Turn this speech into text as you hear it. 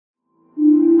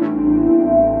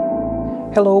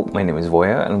Hello, my name is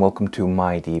Voya and welcome to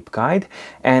My Deep Guide.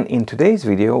 And in today's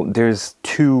video, there's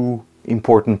two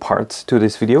important parts to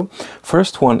this video.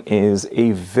 First one is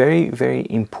a very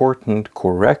important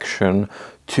correction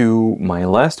to my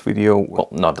last video. Well,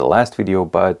 not the last video,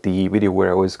 but the video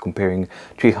where I was comparing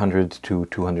 300 to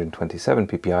 227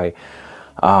 PPI.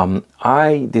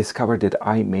 I discovered that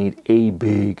I made a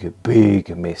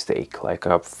big mistake, like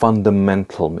a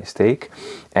fundamental mistake,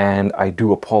 and I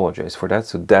do apologize for that.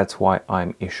 So that's why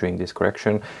I'm issuing this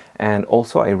correction. And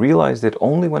also I realized that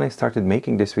only when I started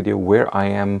making this video where I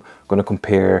am going to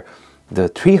compare the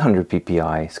 300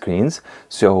 PPI screens.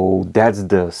 So that's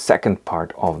the second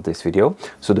part of this video.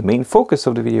 So the main focus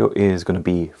of the video is going to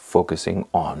be focusing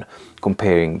on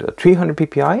comparing the 300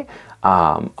 PPI.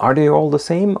 Are they all the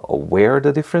same? Where are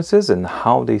the differences and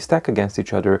how they stack against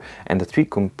each other? And the three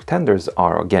contenders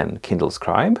are again Kindle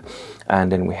Scribe,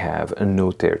 and then we have a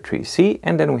Note Air 3C,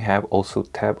 and then we have also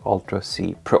Tab Ultra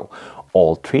C Pro.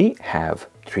 All three have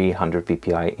 300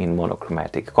 PPI in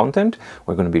monochromatic content.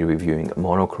 We're going to be reviewing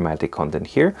monochromatic content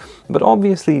here, but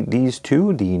obviously these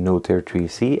two, the Note Air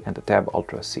 3C and the Tab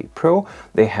Ultra C Pro,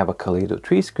 they have a Kaleido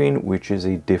 3 screen, which is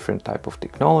a different type of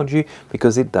technology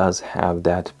because it does have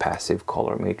that passive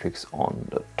color matrix on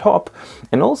the top.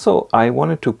 And also I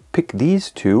wanted to pick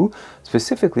these two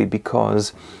specifically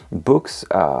because Boox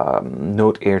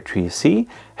Note Air 3C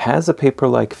has a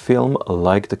paper-like film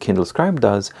like the Kindle Scribe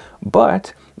does,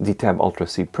 but the Tab Ultra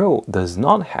C Pro does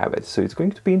not have it. So it's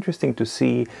going to be interesting to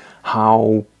see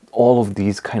how all of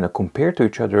these kind of compare to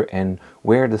each other and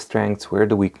where the strengths, where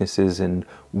the weaknesses, and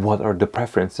what are the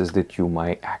preferences that you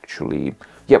might actually,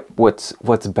 what's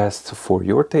best for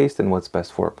your taste and what's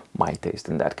best for my taste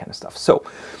and that kind of stuff. So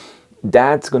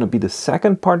that's going to be the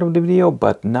second part of the video,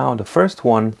 but now the first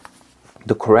one,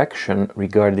 the correction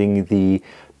regarding the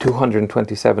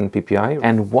 227 PPI.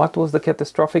 And what was the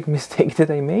catastrophic mistake that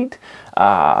I made?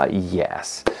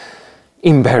 Yes,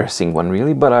 embarrassing one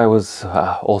really, but I was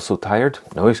also tired.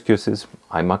 No excuses,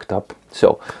 I mucked up.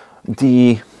 So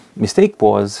the mistake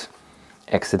was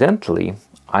accidentally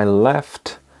I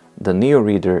left the Neo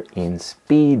reader in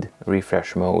speed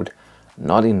refresh mode,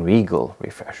 not in regal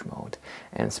refresh mode.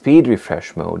 And speed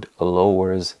refresh mode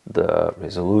lowers the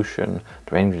resolution,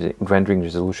 the rendering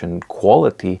resolution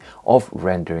quality of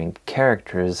rendering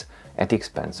characters at the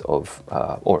expense of,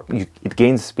 it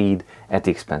gains speed at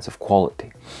the expense of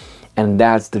quality. And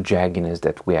that's the jagginess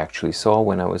that we actually saw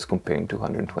when I was comparing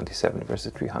 227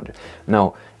 versus 300.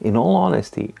 Now, in all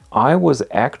honesty, I was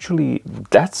actually,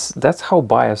 that's how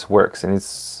bias works, and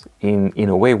it's in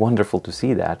a way wonderful to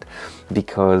see that,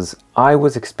 because I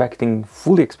was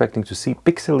fully expecting to see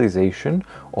pixelization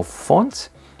of fonts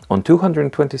on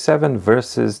 227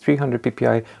 versus 300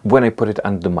 PPI when I put it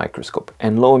under the microscope.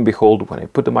 And lo and behold, when I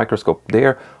put the microscope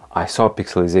there, I saw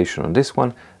pixelization on this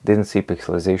one, didn't see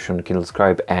pixelization on Kindle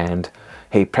Scribe, and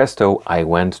hey presto, I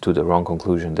went to the wrong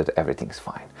conclusion that everything's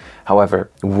fine.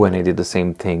 However, when I did the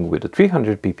same thing with the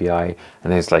 300 PPI,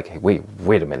 and it's like, hey,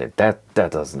 wait a minute, that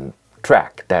doesn't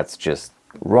track, that's just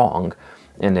wrong.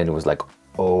 And then it was like,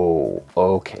 oh,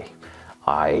 okay,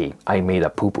 I made a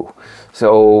poo-poo.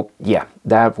 So yeah,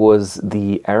 that was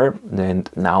the error, and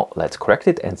now let's correct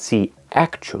it and see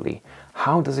actually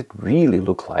how does it really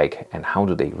look like and how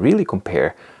do they really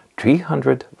compare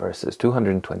 300 versus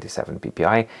 227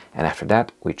 PPI, and after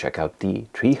that we check out the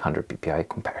 300 PPI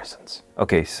comparisons.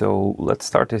 Okay, so let's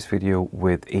start this video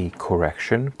with a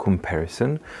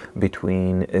comparison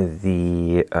between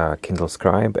the Kindle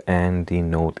Scribe and the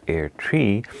Note Air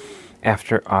 3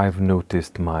 after I've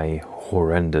noticed my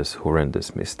horrendous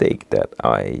mistake that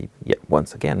I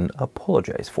once again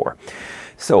apologize for.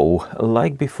 So,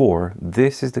 like before,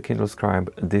 this is the Kindle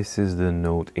Scribe, this is the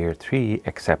Note Air 3,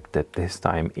 except that this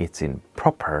time it's in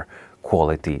proper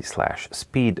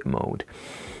quality/speed mode.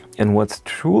 And what's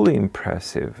truly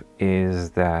impressive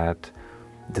is that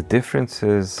the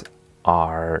differences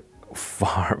are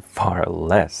far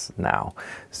less now.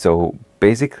 So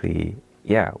basically,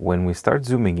 yeah, when we start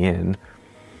zooming in,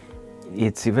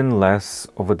 it's even less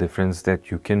of a difference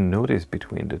that you can notice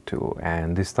between the two.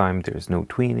 And this time there's no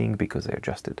tweening because I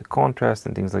adjusted the contrast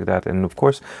and things like that. And of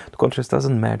course, the contrast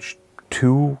doesn't match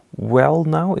too well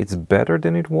now. It's better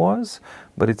than it was,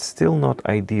 but it's still not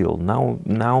ideal. Now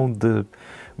the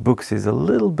Boox is a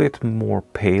little bit more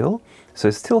pale, so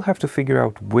I still have to figure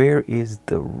out where is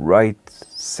the right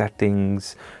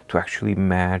settings to actually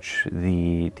match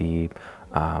these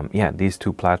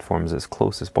two platforms as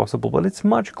close as possible, but it's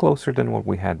much closer than what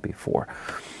we had before.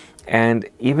 And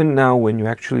even now, when you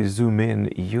actually zoom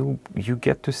in, you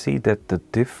get to see that the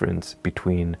difference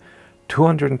between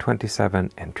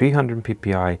 227 and 300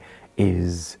 PPI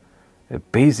is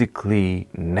basically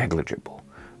negligible,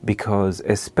 because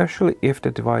especially if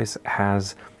the device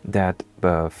has that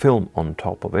film on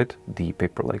top of it, the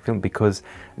paper-like film, because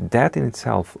that in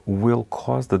itself will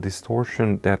cause the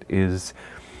distortion that is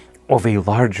of a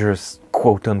larger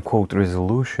quote-unquote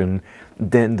resolution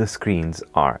than the screens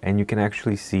are. And you can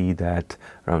actually see that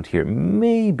around here.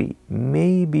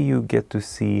 Maybe you get to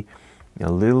see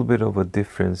a little bit of a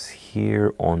difference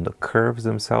here on the curves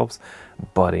themselves,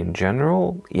 but in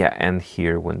general, yeah, and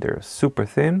here when they're super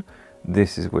thin,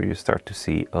 this is where you start to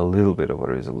see a little bit of a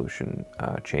resolution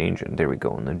change. And there we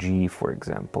go on the G, for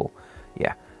example.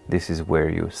 Yeah, this is where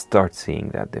you start seeing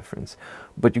that difference.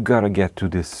 But you gotta get to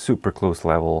this super close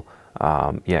level,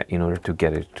 yeah, in order to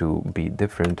get it to be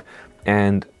different.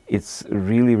 And it's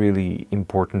really, really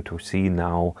important to see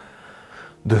now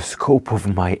the scope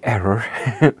of my error.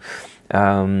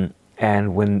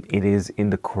 And when it is in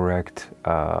the correct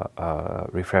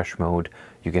refresh mode,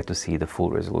 you get to see the full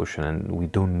resolution, and we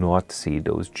do not see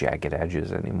those jagged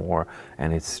edges anymore,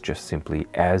 and it's just simply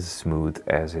as smooth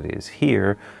as it is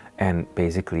here. And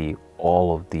basically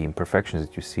all of the imperfections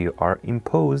that you see are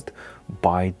imposed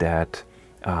by that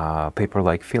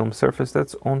paper-like film surface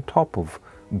that's on top of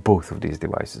both of these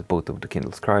devices, both of the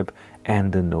Kindle Scribe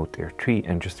and the Note Air 3.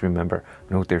 And just remember,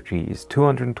 Note Air 3 is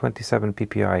 227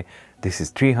 PPI, this is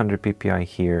 300 PPI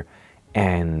here,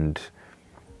 and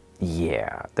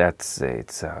yeah, it's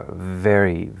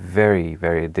very, very,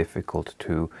 very difficult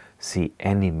to see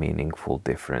any meaningful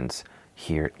difference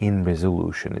here in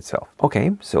resolution itself.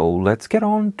 Okay, so let's get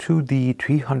on to the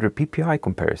 300 PPI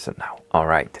comparison now. All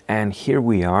right, and here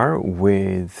we are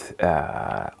with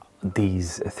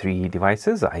these three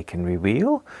devices. I can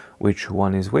reveal which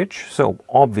one is which. So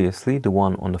obviously the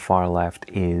one on the far left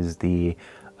is the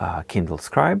Kindle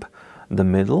Scribe, the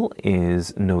middle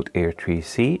is Note Air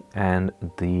 3C, and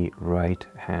the right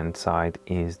hand side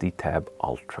is the Tab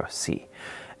Ultra C.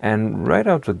 And right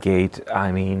out the gate,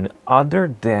 I mean,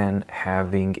 other than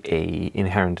having a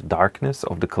inherent darkness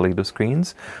of the Kaleido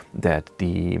screens that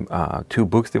the two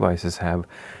Boox devices have,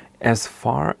 as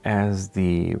far as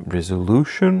the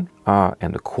resolution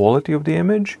and the quality of the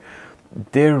image,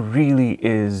 there really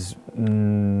is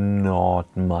not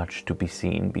much to be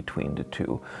seen between the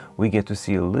two. We get to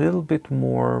see a little bit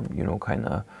more, you know, kind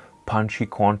of punchy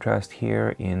contrast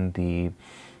here in the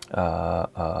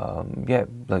yeah,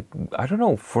 like, I don't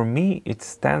know, for me it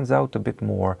stands out a bit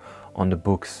more on the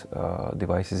Boox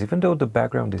devices, even though the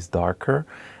background is darker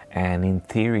and in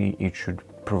theory it should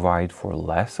provide for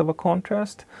less of a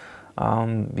contrast.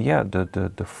 Yeah,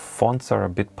 the fonts are a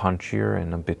bit punchier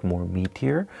and a bit more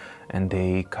meatier, and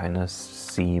they kind of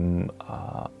seem,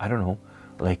 I don't know,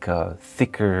 like a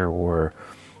thicker or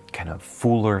kind of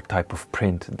fuller type of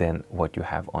print than what you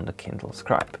have on the Kindle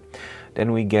Scribe.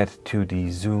 Then we get to the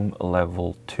zoom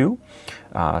level 2,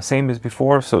 same as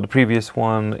before. So the previous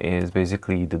one is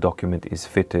basically the document is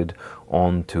fitted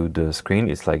onto the screen.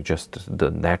 It's like just the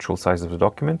natural size of the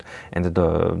document, and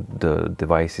the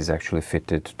device is actually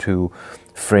fitted to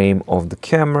frame of the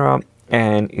camera,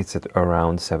 and it's at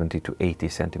around 70 to 80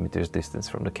 centimeters distance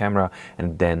from the camera,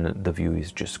 and then the view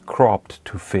is just cropped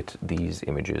to fit these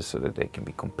images so that they can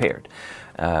be compared.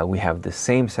 We have the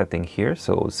same setting here,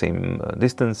 so same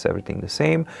distance, everything the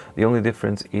same. The only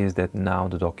difference is that now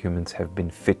the documents have been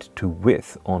fit to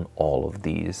width on all of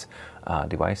these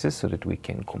devices so that we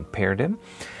can compare them.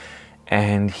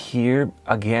 And here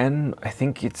again, I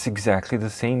think it's exactly the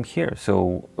same here.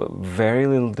 So very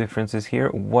little differences here.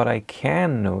 What I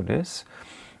can notice,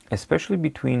 especially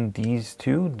between these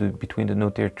two, between the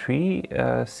Note Air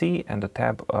 3C and the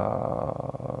Tab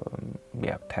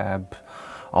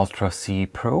Ultra C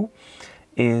Pro,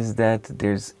 is that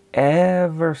there's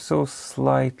ever so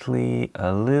slightly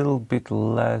a little bit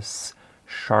less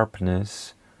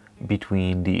sharpness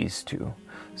between these two.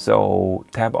 So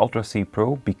Tab Ultra C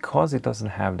Pro, because it doesn't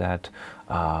have that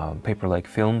paper-like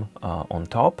film on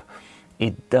top,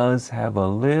 it does have a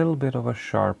little bit of a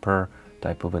sharper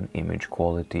type of an image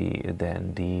quality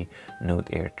than the Note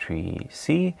Air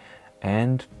 3C,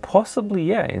 and possibly,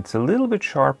 yeah, it's a little bit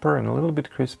sharper and a little bit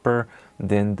crisper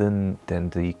than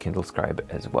the Kindle Scribe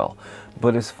as well.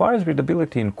 But as far as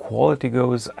readability and quality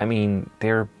goes, I mean,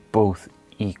 they're both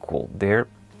equal. They're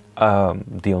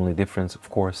the only difference, of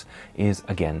course, is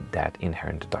again that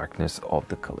inherent darkness of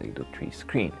the Kaleido 3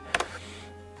 screen.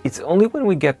 It's only when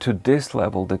we get to this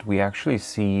level that we actually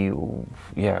see,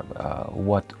 yeah,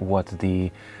 what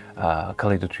the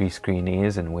Kaleido 3 screen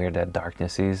is and where that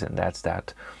darkness is, and that's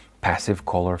that passive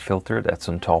color filter that's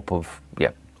on top of,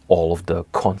 yeah, all of the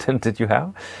content that you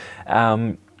have.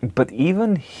 But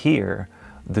even here,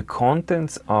 the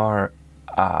contents are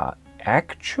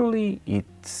actually it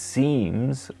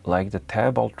seems like the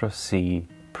Tab Ultra C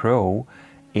Pro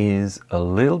is a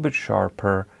little bit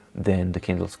sharper than the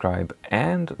Kindle Scribe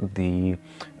and the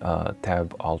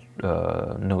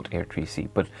Note Air 3C.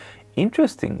 But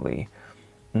interestingly,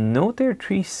 Note Air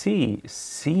 3C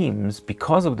seems,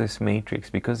 because of this matrix,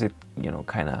 because it, you know,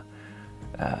 kind of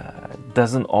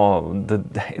doesn't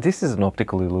this is an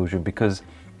optical illusion, because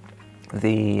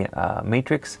the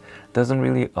matrix doesn't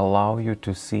really allow you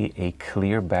to see a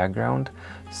clear background,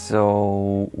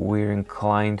 so we're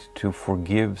inclined to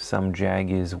forgive some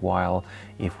jaggies, while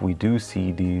if we do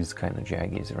see these kind of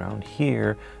jaggies around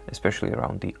here, especially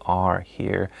around the R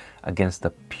here, against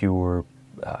the pure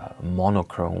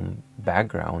monochrome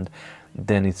background,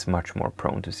 then it's much more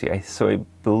prone to see. So I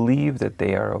believe that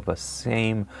they are of the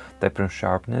same type of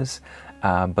sharpness,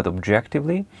 but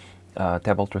objectively,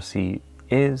 Tab Ultra C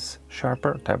is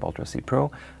sharper, Tab Ultra C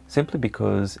Pro, simply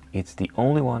because it's the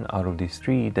only one out of these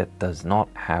three that does not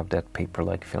have that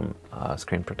paper-like film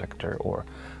screen protector or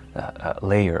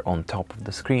layer on top of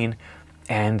the screen.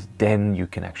 And then you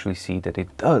can actually see that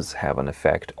it does have an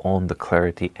effect on the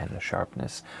clarity and the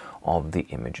sharpness of the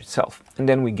image itself. And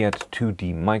then we get to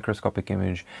the microscopic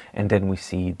image, and then we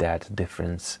see that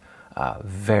difference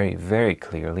very, very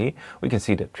clearly. We can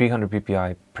see that 300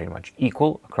 PPI pretty much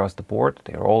equal across the board.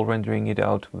 They're all rendering it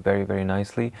out very, very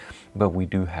nicely, but we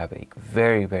do have a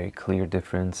very, very clear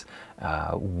difference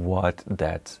what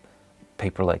that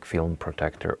paper-like film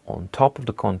protector on top of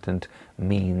the content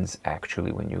means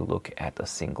actually when you look at a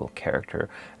single character.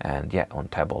 And yeah, on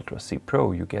Tab Ultra C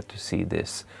Pro you get to see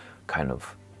this kind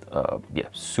of yeah,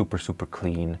 super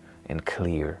clean and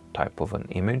clear type of an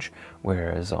image,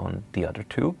 whereas on the other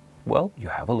two, well, you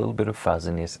have a little bit of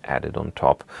fuzziness added on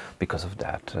top because of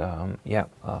that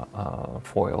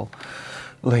foil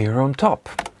layer on top.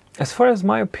 As far as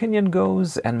my opinion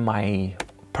goes and my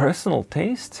personal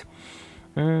taste,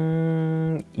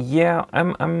 yeah,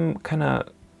 I'm kind of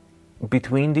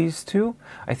between these two.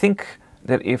 I think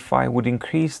that if I would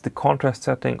increase the contrast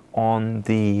setting on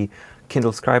the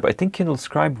Kindle Scribe, I think Kindle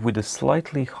Scribe with a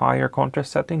slightly higher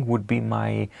contrast setting would be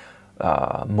my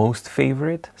most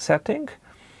favorite setting.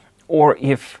 Or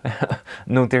if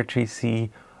Note Air 3C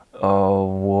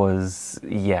was,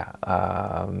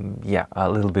 a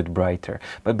little bit brighter.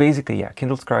 But basically, yeah,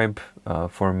 Kindle Scribe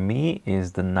for me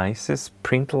is the nicest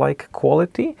print-like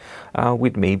quality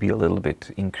with maybe a little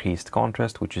bit increased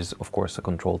contrast, which is of course a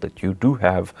control that you do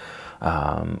have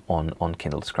on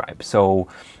Kindle Scribe. So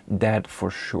that for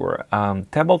sure.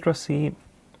 Tab Ultra C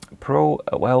Pro,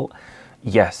 well,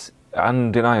 yes,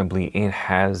 undeniably it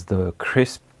has the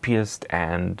crispiest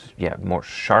and more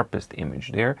sharpest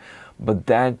image there, but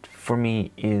that for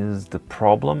me is the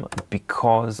problem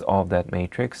because of that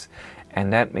matrix.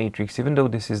 And that matrix, even though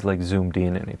this is like zoomed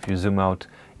in, and if you zoom out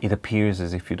it appears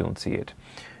as if you don't see it,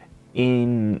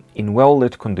 in well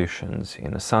lit conditions,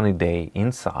 in a sunny day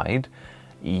inside,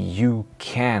 you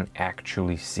can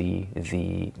actually see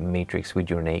the matrix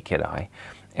with your naked eye.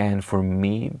 And for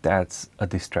me, that's a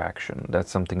distraction.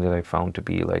 That's something that I found to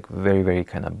be like very, very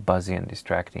kind of buzzy and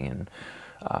distracting. And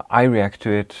I react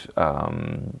to it.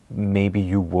 Maybe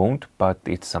you won't, but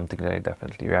it's something that I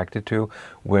definitely reacted to.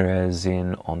 Whereas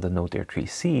on the Note Air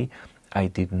 3C, I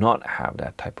did not have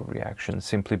that type of reaction,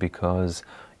 simply because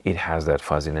it has that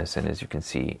fuzziness, and as you can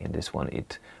see in this one,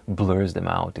 it blurs them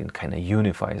out and kind of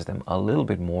unifies them a little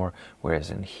bit more,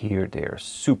 whereas in here they're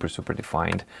super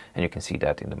defined, and you can see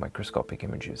that in the microscopic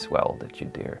image as well, that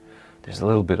there's a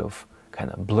little bit of kind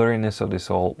of blurriness of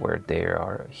this all, where they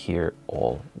are here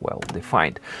all well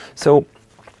defined. So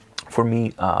for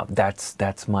me,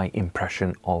 that's my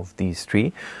impression of these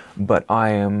three, but I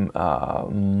am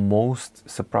most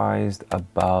surprised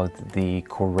about the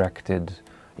corrected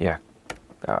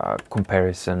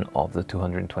comparison of the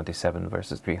 227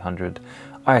 versus 300.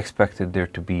 I expected there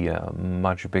to be a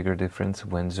much bigger difference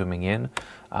when zooming in,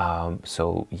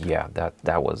 so yeah,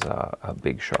 that was a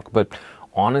big shock. But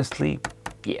honestly,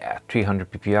 yeah,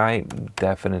 300 PPI,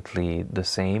 definitely the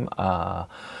same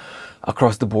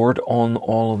across the board on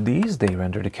all of these. They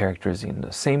render the characters in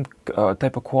the same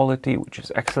type of quality, which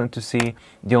is excellent to see.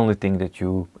 The only thing that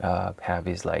you have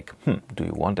is like, do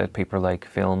you want that paper-like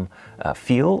film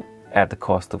feel at the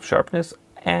cost of sharpness?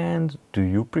 And do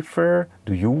you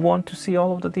want to see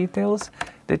all of the details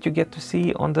that you get to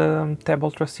see on the Tab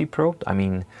Ultra C Pro? I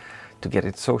mean, to get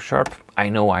it so sharp, I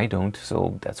know I don't,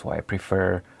 so that's why I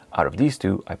prefer, out of these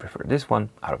two, I prefer this one.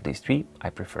 Out of these three, I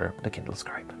prefer the Kindle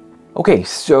Scribe. Okay,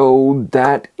 so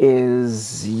that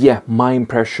is, my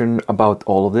impression about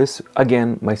all of this.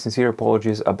 Again, my sincere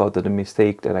apologies about the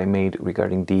mistake that I made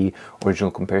regarding the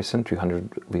original comparison, 300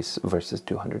 versus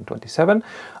 227.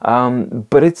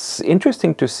 But it's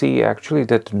interesting to see actually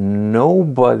that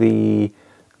nobody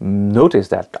noticed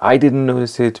that. I didn't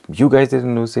notice it, you guys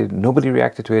didn't notice it, nobody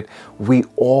reacted to it. We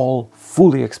all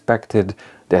fully expected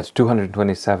that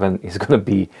 227 is going to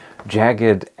be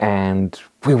jagged, and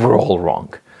we were all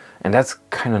wrong. And that's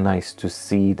kind of nice to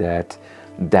see that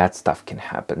that stuff can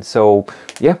happen. So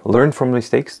yeah, learn from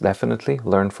mistakes, definitely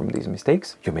learn from these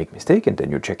mistakes. You make mistake and then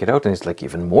you check it out and it's like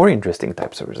even more interesting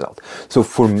types of result. So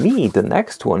for me, the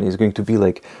next one is going to be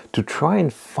like to try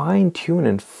and fine tune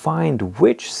and find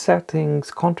which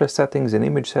settings, contrast settings and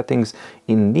image settings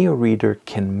in NeoReader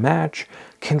can match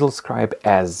Kindle Scribe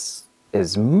as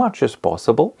much as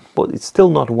possible, but it's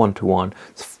still not one-to-one.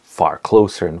 It's far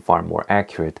closer and far more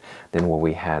accurate than what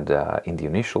we had in the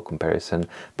initial comparison,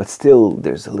 but still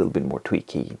there's a little bit more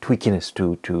tweakiness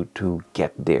to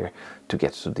get there, to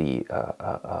get to the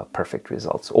perfect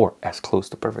results, or as close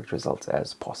to perfect results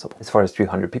as possible. As far as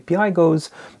 300 PPI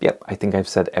goes, yep, I think I've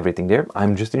said everything there.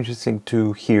 I'm just interested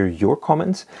to hear your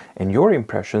comments and your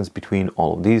impressions between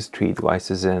all of these three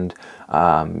devices, and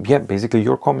yeah, basically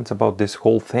your comments about this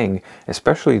whole thing,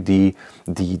 especially the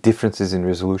differences in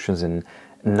resolutions. And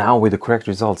now with the correct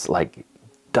results, like,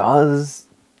 does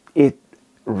it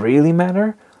really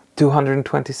matter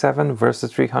 227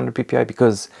 versus 300 PPI?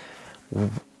 Because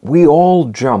we all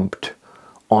jumped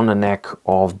on the neck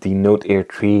of the Note Air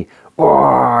 3.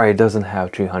 Oh, it doesn't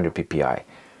have 300 PPI.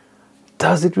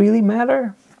 Does it really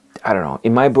matter? I don't know.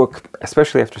 In my book,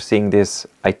 especially after seeing this,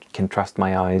 I can trust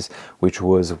my eyes, which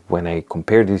was when I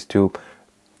compared these two.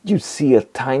 You see a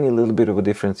tiny little bit of a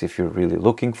difference if you're really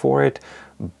looking for it,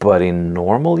 but in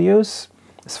normal use,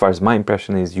 as far as my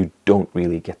impression is, you don't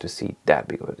really get to see that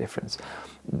big of a difference.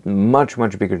 Much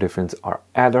bigger difference are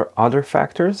other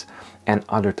factors and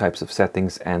other types of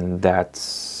settings, and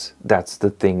that's the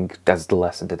thing, that's the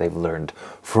lesson that I've learned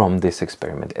from this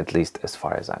experiment, at least as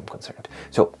far as I'm concerned.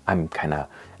 So I'm kind of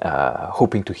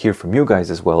hoping to hear from you guys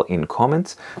as well in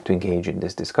comments, to engage in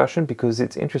this discussion, because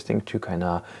it's interesting to kind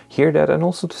of hear that, and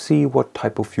also to see what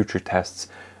type of future tests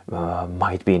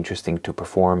might be interesting to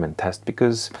perform and test,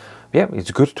 because yeah,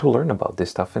 it's good to learn about this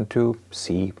stuff and to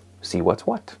see what's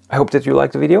what. I hope that you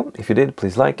liked the video. If you did,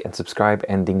 please like and subscribe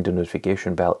and ding the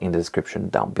notification bell in the description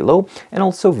down below. And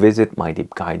also visit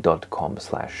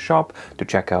mydeepguide.com/shop to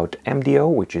check out MDO,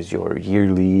 which is your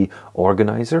yearly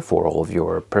organizer for all of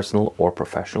your personal or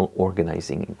professional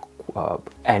organizing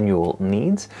annual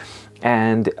needs.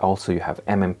 And also you have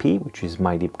MMP, which is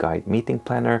My Deep Guide Meeting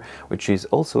Planner, which is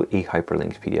also a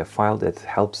hyperlinked PDF file that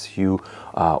helps you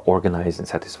organize and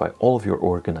satisfy all of your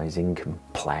organizing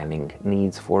planning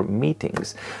needs for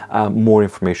meetings. More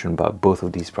information about both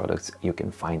of these products you can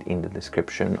find in the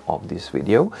description of this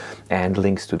video, and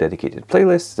links to dedicated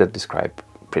playlists that describe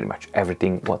pretty much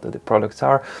everything, what the products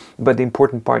are. But the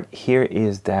important part here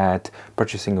is that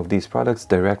purchasing of these products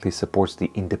directly supports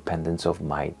the independence of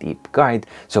My Deep Guide.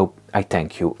 So I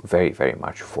thank you very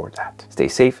much for that. Stay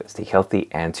safe, stay healthy,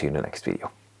 and see you in the next video.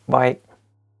 Bye.